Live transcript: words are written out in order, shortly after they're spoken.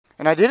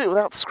And I did it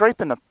without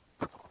scraping the...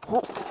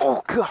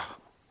 Oh God.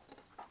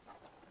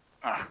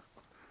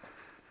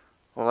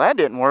 Well, that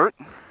didn't work.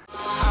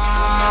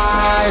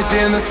 Eyes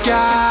in the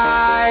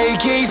sky,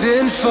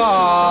 gazing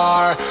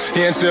far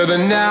into the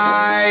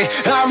night.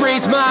 I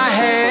raise my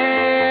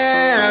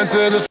hand to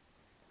the...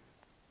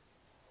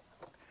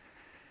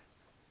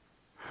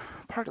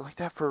 Parked it like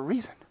that for a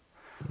reason.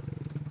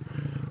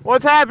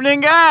 What's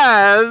happening,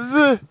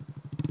 guys?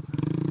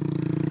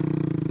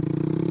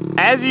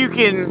 As you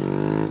can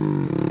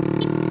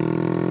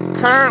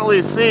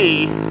currently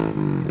see,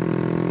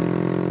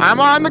 I'm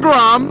on the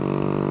Grom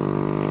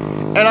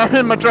and I'm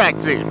in my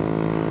tracksuit.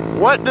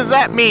 What does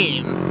that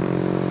mean?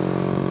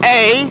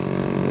 A,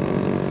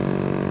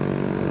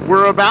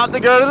 we're about to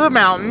go to the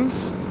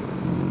mountains.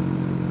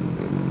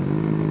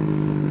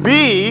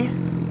 B,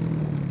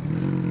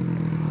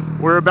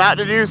 we're about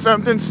to do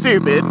something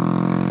stupid.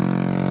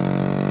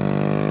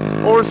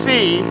 Or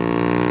C,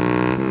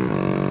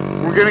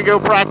 we're gonna go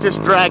practice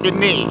dragging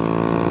knee.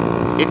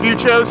 If you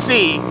chose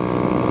C,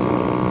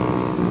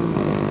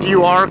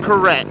 you are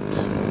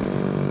correct.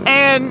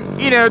 And,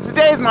 you know,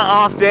 today's my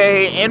off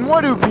day, and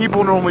what do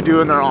people normally do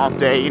in their off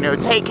day? You know,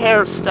 take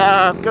care of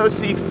stuff, go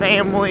see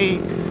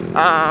family,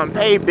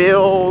 pay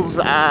bills,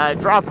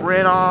 drop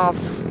rent off,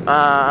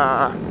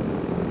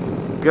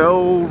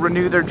 go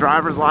renew their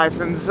driver's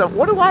license. So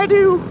what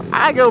do?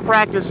 I go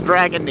practice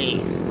dragging knee.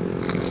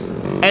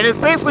 And it's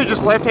basically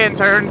just left-hand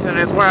turns, and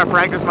it's where I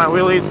practice my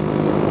wheelies.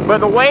 But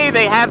the way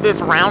they have this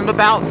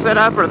roundabout set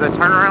up, or the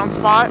turnaround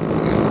spot,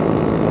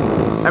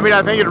 I mean,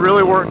 I think it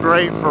really worked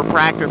great for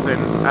practicing,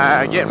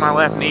 getting my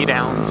left knee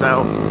down.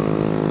 So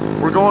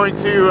we're going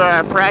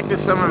to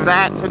practice some of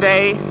that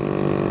today,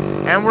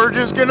 and we're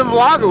just going to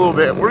vlog a little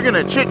bit. We're going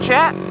to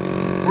chit-chat.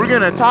 We're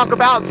going to talk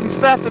about some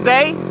stuff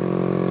today,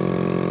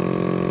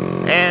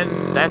 and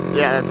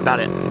that's about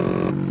it.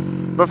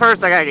 But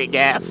first, I got to get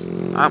gas.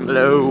 I'm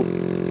low.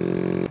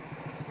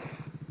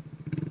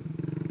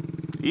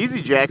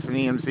 Easy Jackson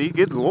EMC,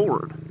 good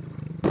lord.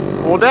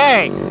 Well,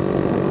 dang.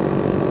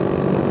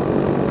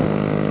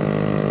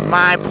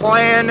 My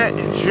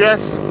plan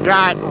just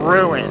got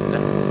ruined.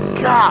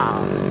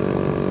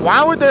 God.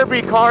 Why would there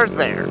be cars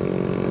there?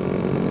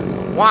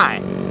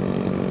 Why?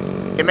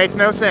 It makes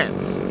no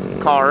sense.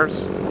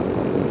 Cars.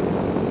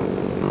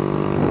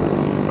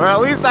 Well, at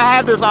least I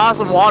have this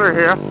awesome water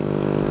here.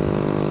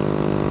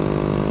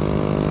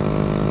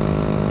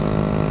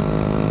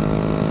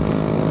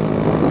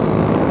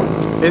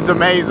 It's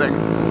amazing.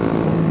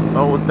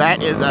 Oh,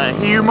 that is a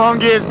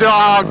humongous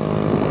dog.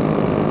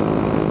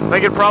 They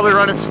could probably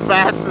run as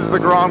fast as the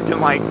Grom can,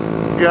 like,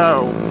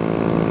 go.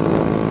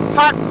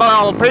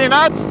 Hot-boiled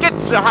peanuts, get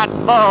your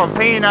hot-boiled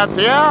peanuts,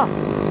 yeah?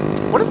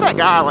 What if that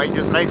guy, like,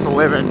 just makes a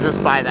living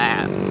just by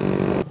that?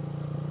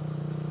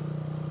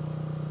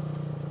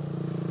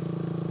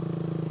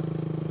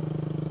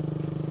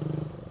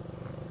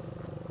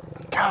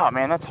 God,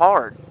 man, that's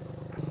hard.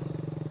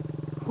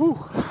 Whew.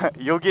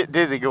 You'll get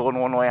dizzy going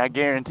one way, I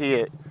guarantee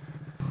it.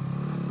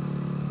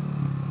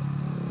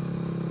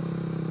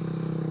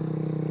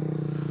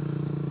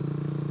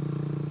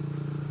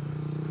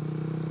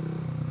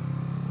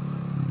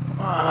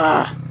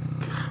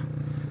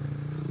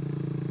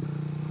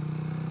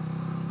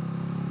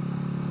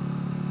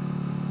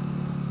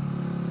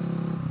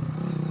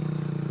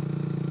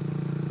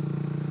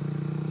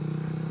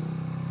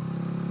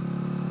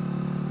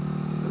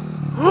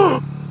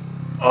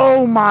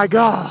 Oh my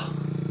God.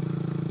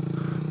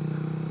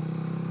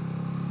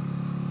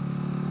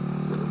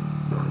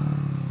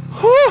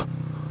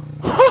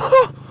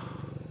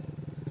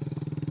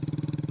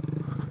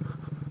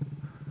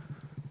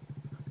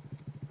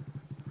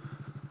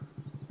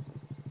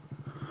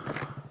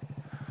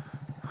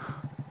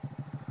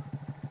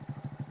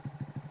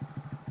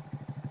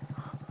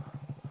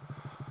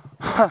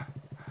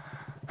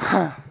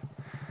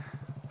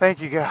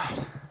 Thank you,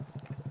 God.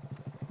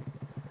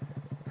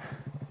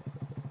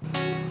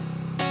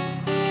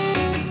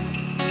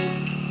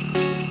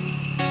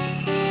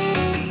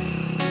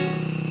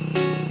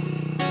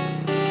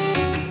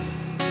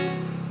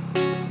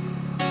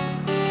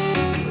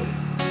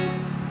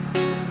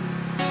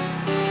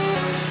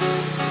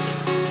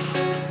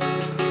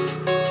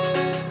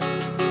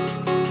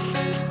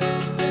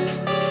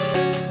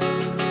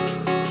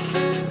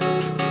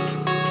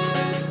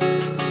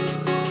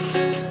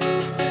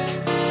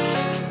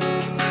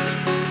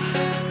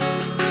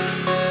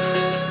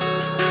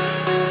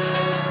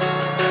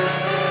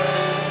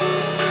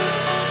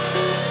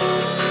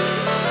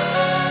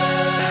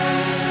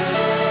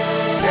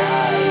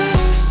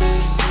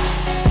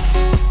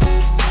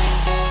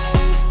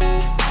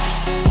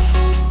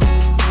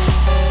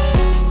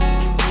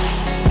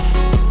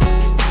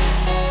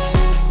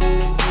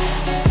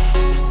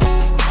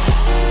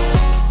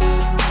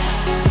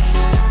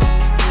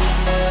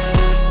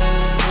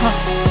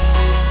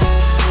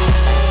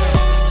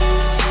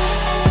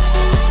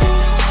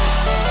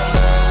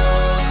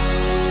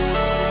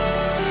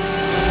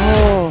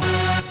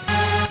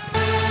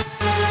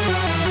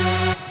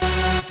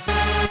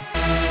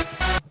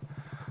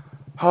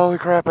 Holy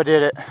crap, I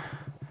did it.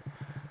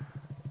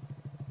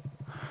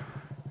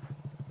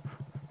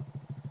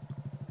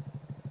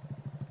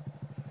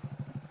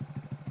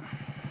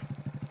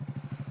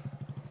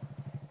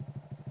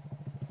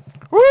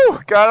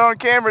 Got it on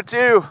camera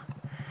too.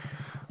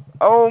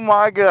 Oh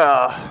my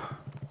God.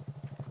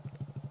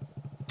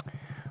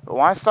 But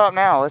why stop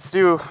now? Let's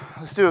do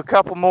a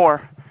couple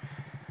more.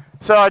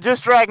 So I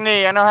just dragged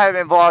knee. I know I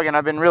haven't been vlogging.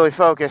 I've been really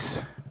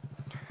focused.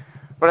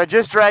 But I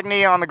just dragged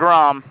knee on the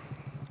Grom.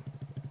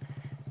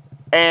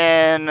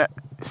 And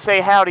say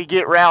howdy,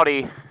 get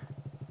rowdy.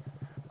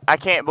 I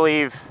can't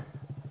believe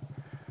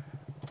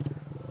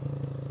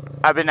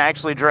I've been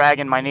actually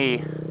dragging my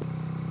knee.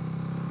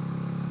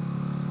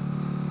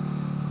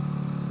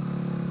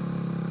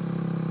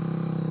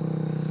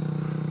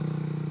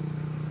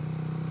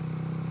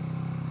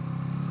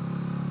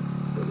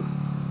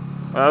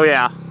 Oh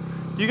yeah.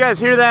 You guys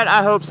hear that?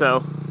 I hope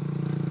so.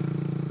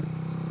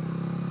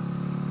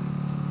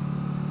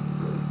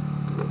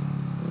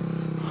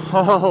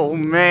 Oh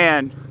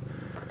man.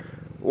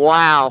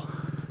 Wow.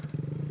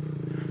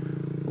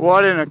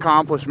 What an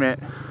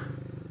accomplishment.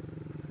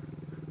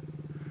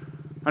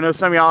 I know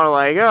some of y'all are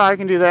like, oh, I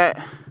can do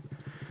that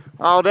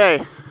all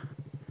day.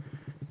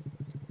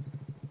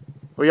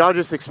 Well, y'all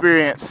just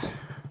experience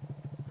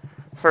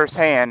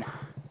firsthand.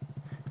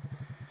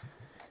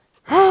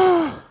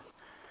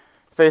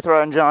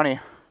 FaithridingJohnny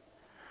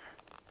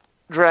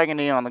dragging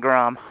knee on the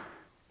Grom.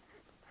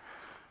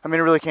 I mean,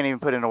 I really can't even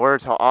put into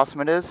words how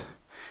awesome it is,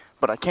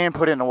 but I can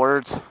put into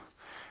words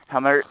how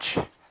much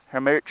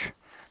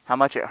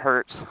it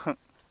hurts.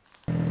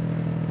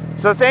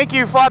 So thank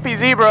you, Floppy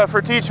Zebra,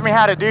 for teaching me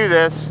how to do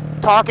this,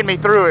 talking me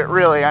through it,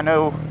 really. I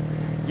know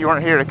you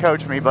weren't here to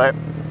coach me, but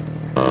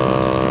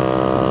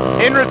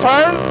in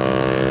return,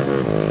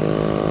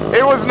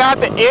 it was not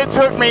that it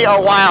took me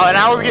a while, and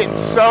I was getting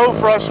so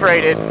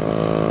frustrated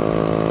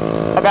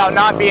about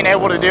not being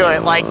able to do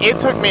it. Like, it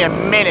took me a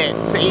minute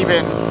to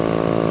even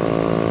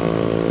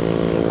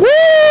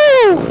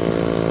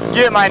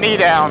get my knee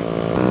down.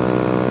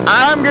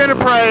 I'm gonna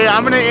pray.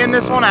 I'm gonna end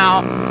this one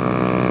out.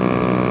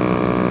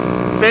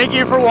 Thank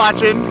you for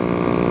watching.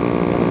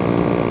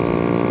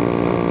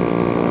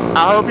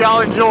 I hope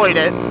y'all enjoyed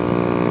it.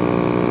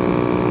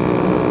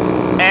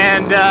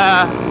 And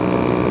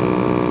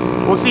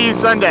we'll see you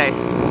Sunday.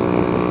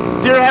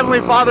 Dear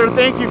Heavenly Father,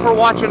 thank you for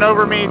watching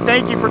over me.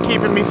 Thank you for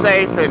keeping me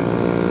safe and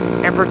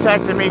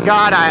protecting me.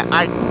 God,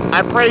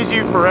 I praise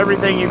you for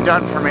everything you've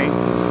done for me.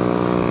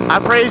 I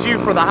praise you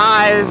for the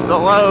highs, the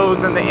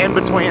lows, and the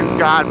in-betweens,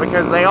 God,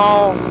 because they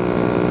all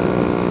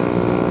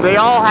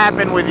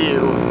happen with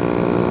you.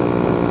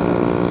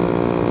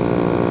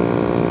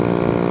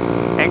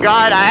 And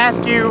God, I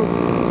ask you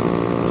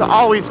to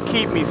always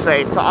keep me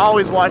safe, to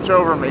always watch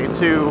over me,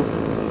 to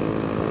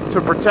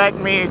protect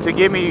me, to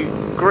give me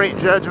great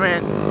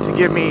judgment, to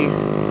give me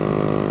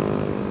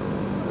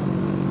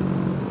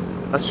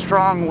a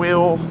strong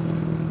will,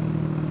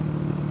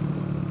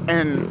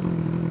 and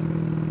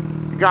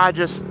God,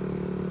 just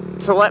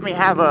to let me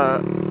have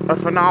a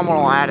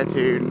phenomenal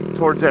attitude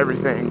towards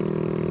everything.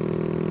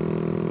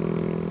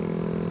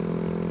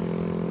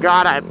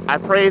 God, I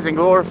praise and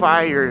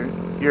glorify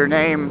your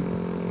name.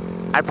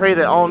 I pray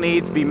that all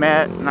needs be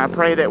met, and I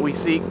pray that we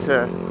seek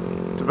to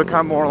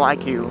become more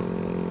like you.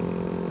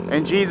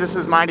 In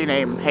Jesus' mighty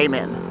name,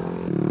 amen.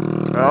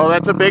 Oh,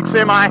 that's a big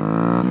semi.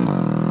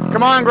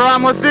 Come on,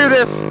 Grom, let's do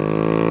this.